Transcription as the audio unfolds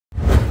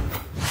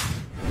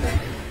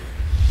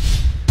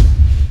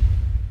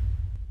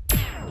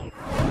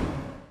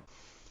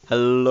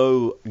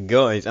Hello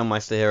guys, I'm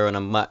Meister here and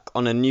I'm back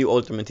on a new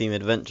Ultimate Team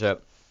adventure.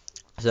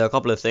 So a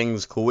couple of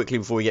things quickly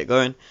before we get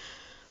going.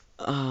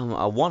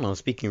 One, I was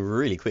speaking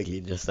really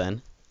quickly just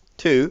then.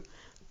 Two,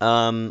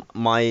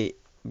 my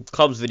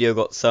clubs video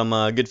got some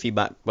good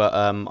feedback, but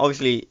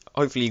obviously,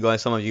 hopefully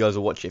some of you guys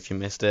will watch it if you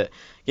missed it.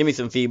 Give me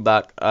some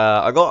feedback.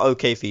 I got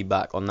okay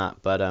feedback on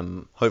that, but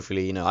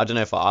hopefully, I don't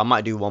know if I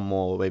might do one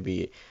more,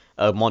 maybe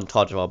a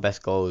montage of our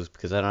best goals,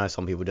 because I know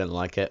some people don't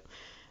like it.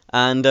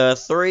 And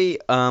three,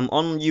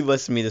 on You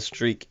vs Me the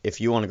streak,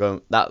 if you want to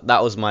go,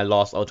 that was my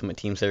last Ultimate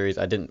Team series.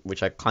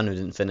 Which I kind of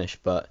didn't finish,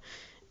 but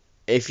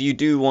if you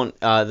do want,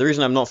 the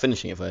reason I'm not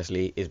finishing it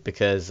firstly is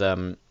because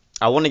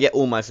I want to get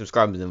all my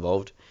subscribers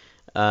involved.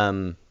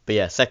 But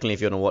yeah, secondly,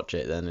 if you want to watch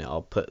it, then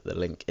I'll put the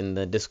link in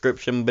the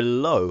description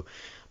below.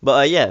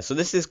 But yeah, so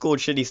this is called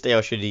Should He Stay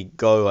or Should He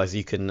Go, as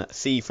you can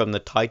see from the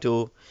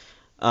title.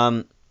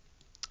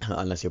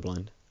 Unless you're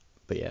blind.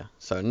 But yeah,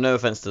 so no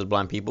offense to the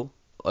blind people.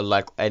 Or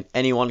like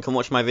anyone can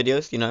watch my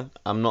videos,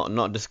 I'm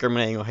not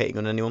discriminating or hating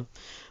on anyone.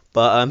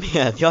 But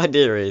yeah, the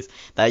idea is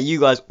that you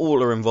guys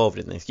all are involved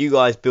in this. You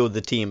guys build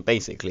the team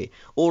basically.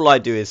 All I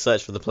do is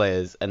search for the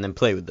players and then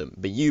play with them,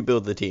 but you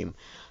build the team.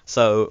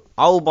 So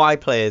I'll buy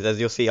players, as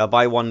you'll see. I'll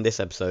buy one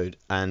this episode,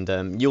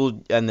 and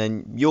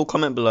you'll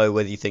comment below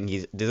whether you think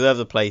he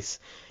deserves a place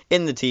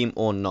in the team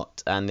or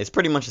not. And it's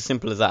pretty much as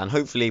simple as that. And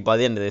hopefully by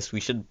the end of this, we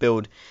should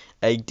build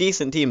a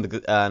decent team,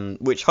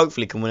 which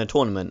hopefully can win a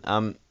tournament.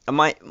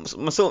 My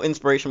sort of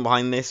inspiration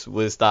behind this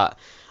was that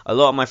a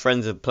lot of my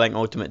friends are playing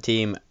Ultimate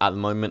Team at the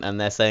moment, and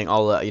they're saying,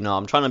 "Oh,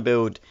 I'm trying to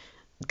build,"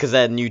 because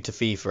they're new to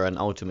FIFA and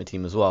Ultimate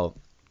Team as well,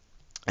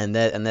 and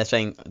they're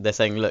saying,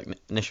 "Look,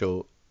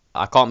 Nishal,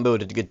 I can't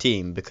build a good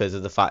team because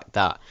of the fact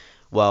that,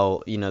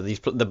 well,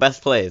 the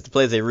best players, the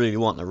players they really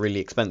want, are really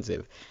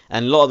expensive,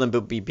 and a lot of them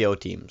build BPL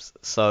teams.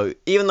 So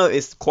even though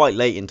it's quite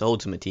late into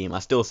Ultimate Team, I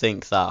still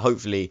think that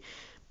hopefully,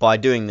 by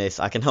doing this,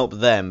 I can help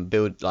them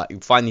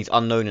find these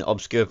unknown and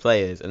obscure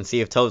players and see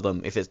if tells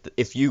them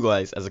if you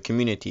guys as a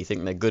community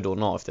think they're good or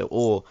not, if they're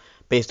all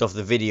based off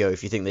the video,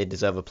 if you think they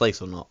deserve a place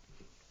or not."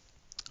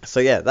 So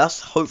yeah, that's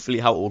hopefully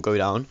how it will go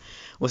down.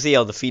 We'll see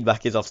how the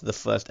feedback is after the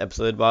first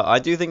episode, but I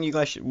do think you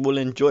guys will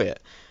enjoy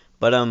it.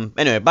 But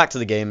anyway, back to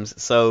the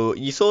games. So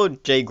you saw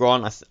Jay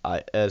Grant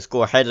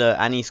score a header,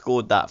 and he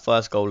scored that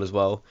first goal as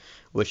well,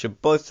 which are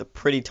both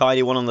pretty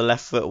tidy. One on the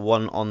left foot,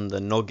 one on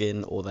the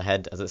noggin, or the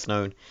head as it's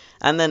known.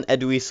 And then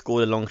Edwi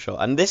scored a long shot.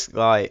 And this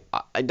guy,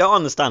 I don't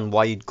understand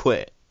why you'd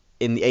quit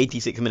in the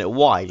 86th minute.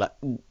 Why? Like,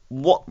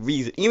 what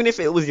reason? Even if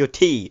it was your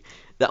tea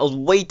that was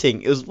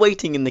waiting, it was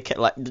waiting in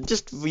the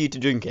just for you to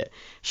drink it.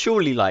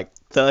 Surely,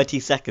 30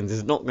 seconds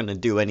is not going to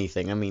do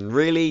anything. I mean,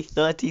 really?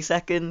 30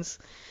 seconds?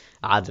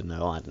 I don't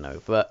know.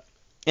 But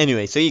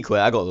anyway, so he quit.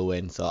 I got the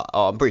win. So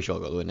I'm pretty sure I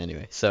got the win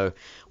anyway. So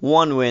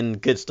one win,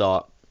 good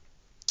start.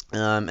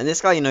 And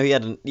this guy,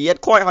 he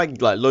had quite high,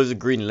 loads of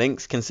green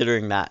links,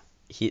 considering that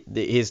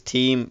his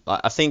team,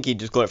 I think he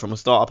just got it from a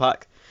starter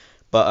pack.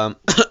 But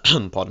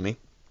pardon me.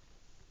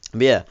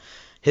 But yeah,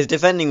 his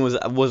defending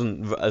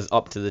wasn't as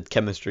up to the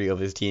chemistry of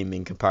his team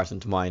in comparison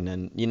to mine.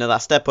 And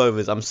that step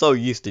overs, I'm so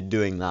used to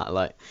doing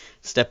that,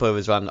 step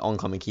overs around the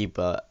oncoming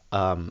keeper.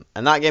 And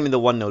that gave me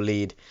the 1-0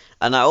 lead.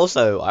 And I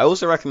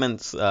also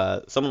recommend,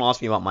 someone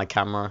asked me about my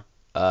camera.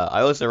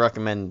 I also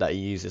recommend that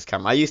you use this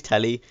camera. I use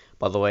telly,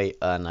 by the way,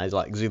 and I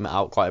zoom it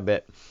out quite a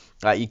bit.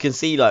 You can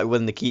see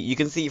when you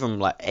can see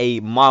from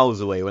 8 miles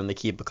away when the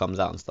keeper comes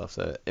out and stuff.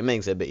 So it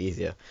makes it a bit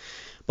easier.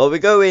 But we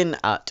go in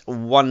at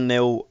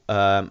 1-0,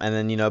 and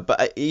then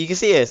but you can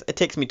see it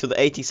takes me to the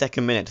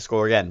 82nd minute to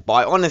score again.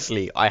 But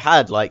I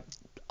had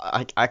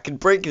I could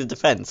break his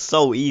defense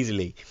so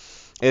easily.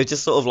 It was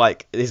just sort of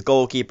his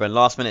goalkeeper and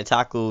last minute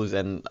tackles,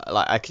 and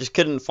I just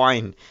couldn't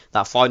find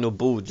that final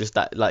ball. Just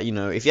that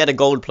if you had a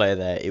gold player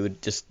there, it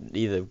would just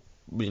either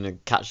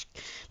catch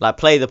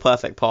play the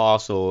perfect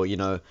pass or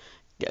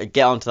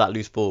get onto that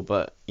loose ball.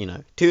 But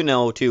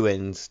 2-0, 2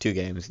 wins, 2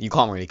 games, you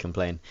can't really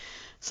complain.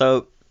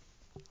 So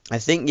I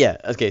think, yeah,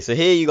 okay, so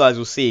here you guys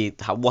will see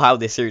how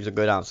this series will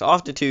go down. So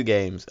after 2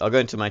 games, I'll go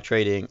into my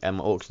trading and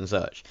my auction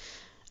search.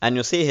 And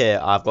you'll see here,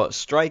 I've got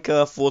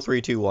striker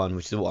 4-3-2-1,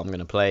 which is what I'm going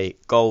to play,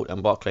 gold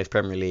and Barclays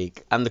Premier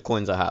League, and the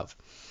coins I have.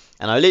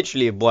 And I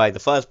literally buy the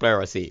first player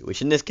I see,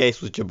 which in this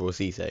case was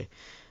Cisse.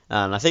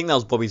 And I think that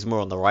was Bobby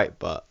Zmour on the right,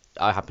 but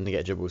I happen to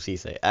get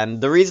Cisse. And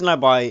the reason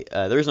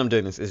I'm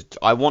doing this is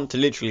I want to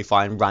literally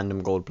find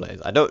random gold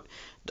players.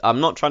 I'm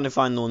not trying to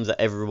find the ones that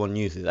everyone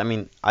uses. I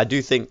mean, I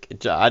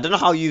don't know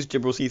how used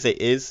Cisse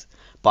is,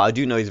 but I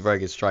do know he's a very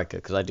good striker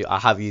because I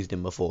have used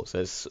him before. So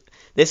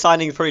this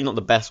signing is probably not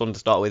the best one to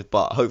start with,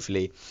 but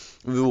hopefully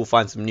we will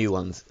find some new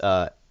ones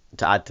to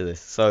add to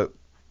this. So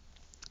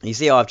you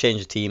see how I've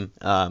changed the team,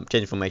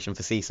 changed formation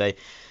for Cisse.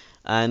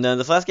 And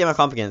the first game I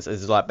come up against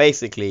is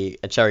basically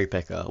a cherry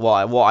picker,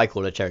 what I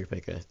call a cherry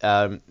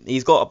picker.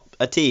 He's got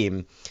a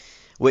team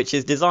which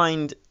is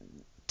designed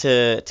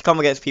to come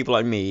against people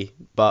like me,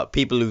 but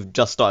people who've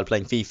just started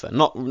playing FIFA.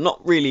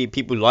 Not really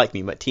people like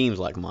me, but teams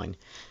like mine.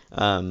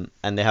 And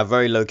they have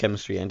very low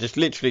chemistry, and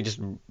literally just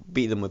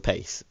beat them with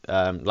pace,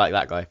 like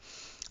that guy.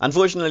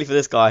 Unfortunately for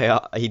this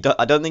guy, I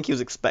don't think he was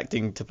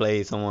expecting to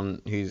play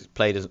someone who's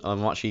played as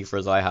much FIFA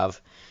as I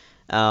have.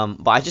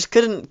 But I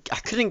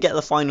couldn't get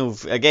the final.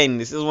 Again,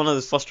 this is one of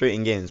those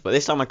frustrating games. But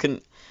this time I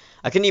couldn't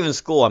even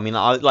score. I mean,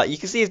 like you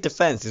can see his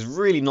defense is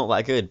really not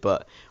that good.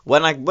 But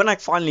when I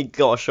finally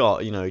got a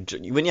shot, you know,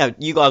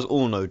 you guys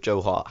all know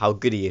Joe Hart, how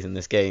good he is in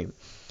this game.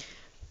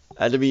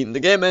 And I mean, the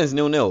game ends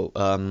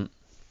 0-0.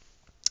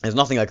 There's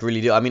nothing I could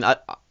really do. I mean,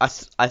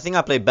 I think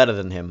I played better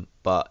than him,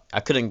 but I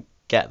couldn't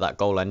get that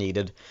goal I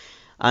needed.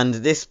 And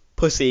this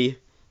pussy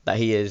that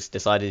he is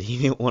decided he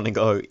didn't want to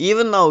go,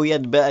 even though he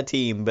had a better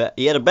team, but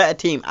he had a better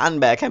team and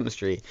better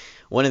chemistry.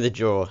 Wanted to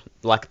draw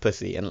like a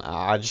pussy, and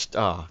I just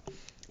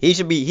he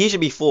should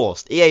be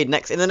forced. EA in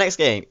the next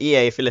game,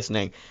 EA, if you're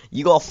listening,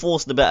 you gotta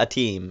force the better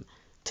team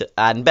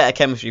and better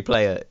chemistry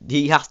player.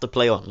 He has to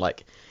play on.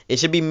 Like, it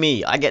should be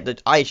me.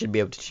 I should be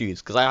able to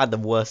choose because I had the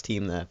worst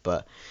team there,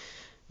 but.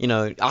 You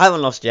know, I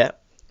haven't lost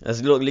yet.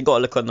 You got to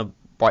look on the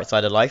bright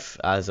side of life,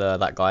 as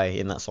that guy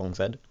in that song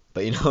said.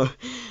 But you know,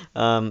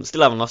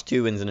 still haven't lost,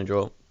 2 wins and a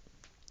draw.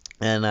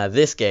 And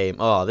this game,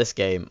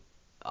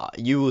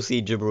 you will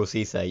see Djibril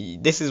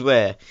Cisse. This is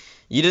where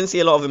you didn't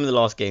see a lot of him in the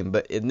last game,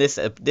 but in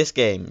this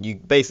game, you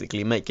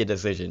basically make your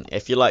decision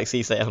if you like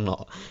Cisse or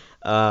not.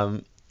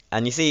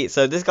 And you see,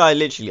 so this guy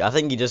literally, I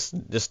think he just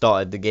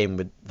started the game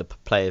with the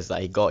players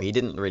that he got. He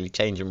didn't really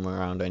change them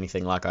around or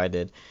anything like I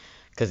did.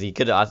 Because he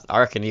could, I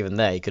reckon even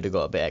there he could have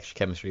got a bit extra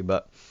chemistry.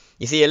 But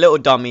you see a little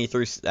dummy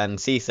through, and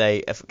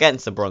Cisse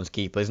against the bronze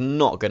keeper is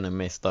not gonna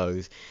miss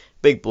those.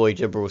 Big boy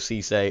Djibril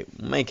Cisse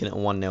making it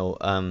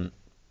 1-0.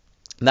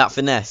 That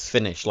finesse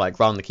finish like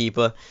round the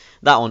keeper,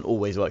 that one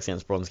always works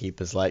against bronze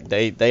keepers. Like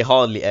they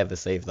hardly ever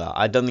save that.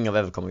 I don't think I've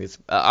ever come across.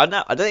 I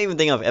don't even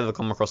think I've ever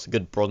come across a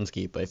good bronze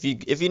keeper.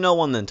 If you know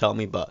one, then tell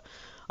me. But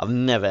I've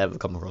never ever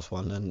come across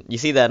one. And you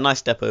see there, nice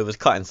step overs,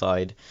 cut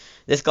inside.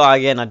 This guy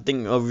again, I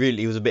think really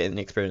he was a bit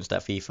inexperienced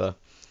at FIFA.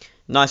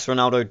 Nice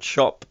Ronaldo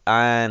chop,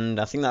 and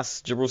I think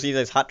that's Djibril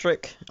Cisse's hat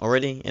trick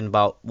already in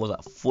about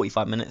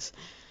 45 minutes.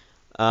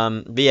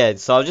 But yeah,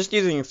 so I was just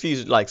using a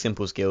few like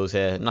simple skills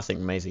here, nothing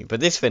amazing. But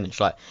this finish,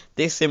 like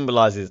this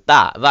symbolizes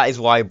that is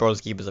why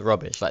bronze keepers are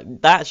rubbish.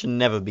 Like that should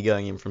never be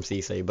going in from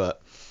Cisse,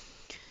 but.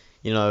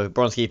 You know,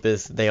 bronze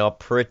keepers, they are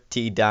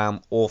pretty damn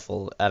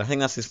awful. And I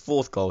think that's his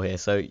 4th goal here.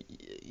 So,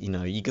 you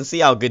know, you can see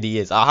how good he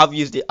is. I've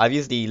used the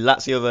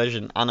Lazio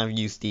version and I've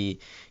used the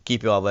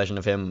QPR version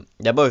of him.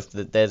 They're both,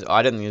 I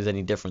don't think there's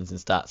any difference in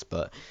stats,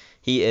 but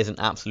he is an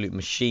absolute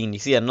machine. You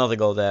see another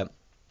goal there.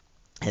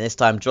 And this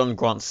time, John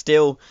Grant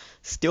still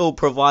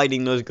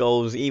providing those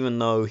goals, even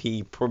though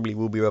he probably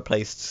will be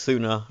replaced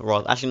sooner.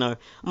 Actually, no, I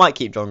might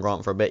keep John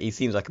Grant for a bit. He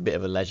seems like a bit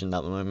of a legend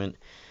at the moment.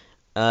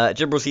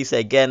 Djibril Cisse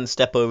again,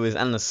 step overs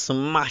and the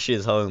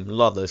smashes home.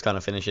 Love those kind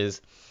of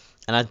finishes.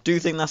 And I do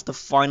think that's the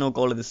final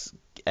goal of this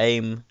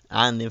game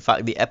and in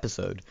fact the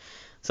episode.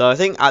 So I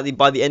think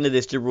by the end of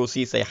this, Djibril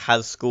Cisse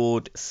has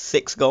scored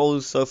 6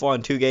 goals so far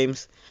in 2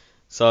 games.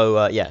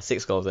 So yeah,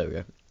 6 goals, there we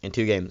go, in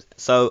 2 games.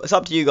 So it's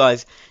up to you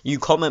guys. You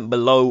comment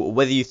below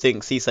whether you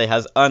think Cisse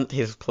has earned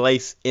his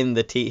place in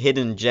the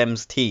Hidden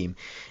Gems team.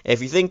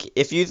 If you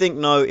think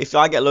no, if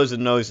I get loads of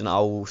no's, then I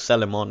will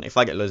sell him on. If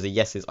I get loads of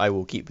yeses, I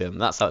will keep him.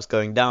 That's how it's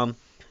going down.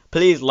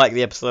 Please like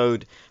the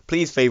episode.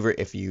 Please favourite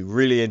if you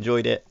really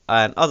enjoyed it.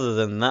 And other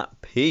than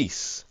that,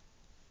 peace.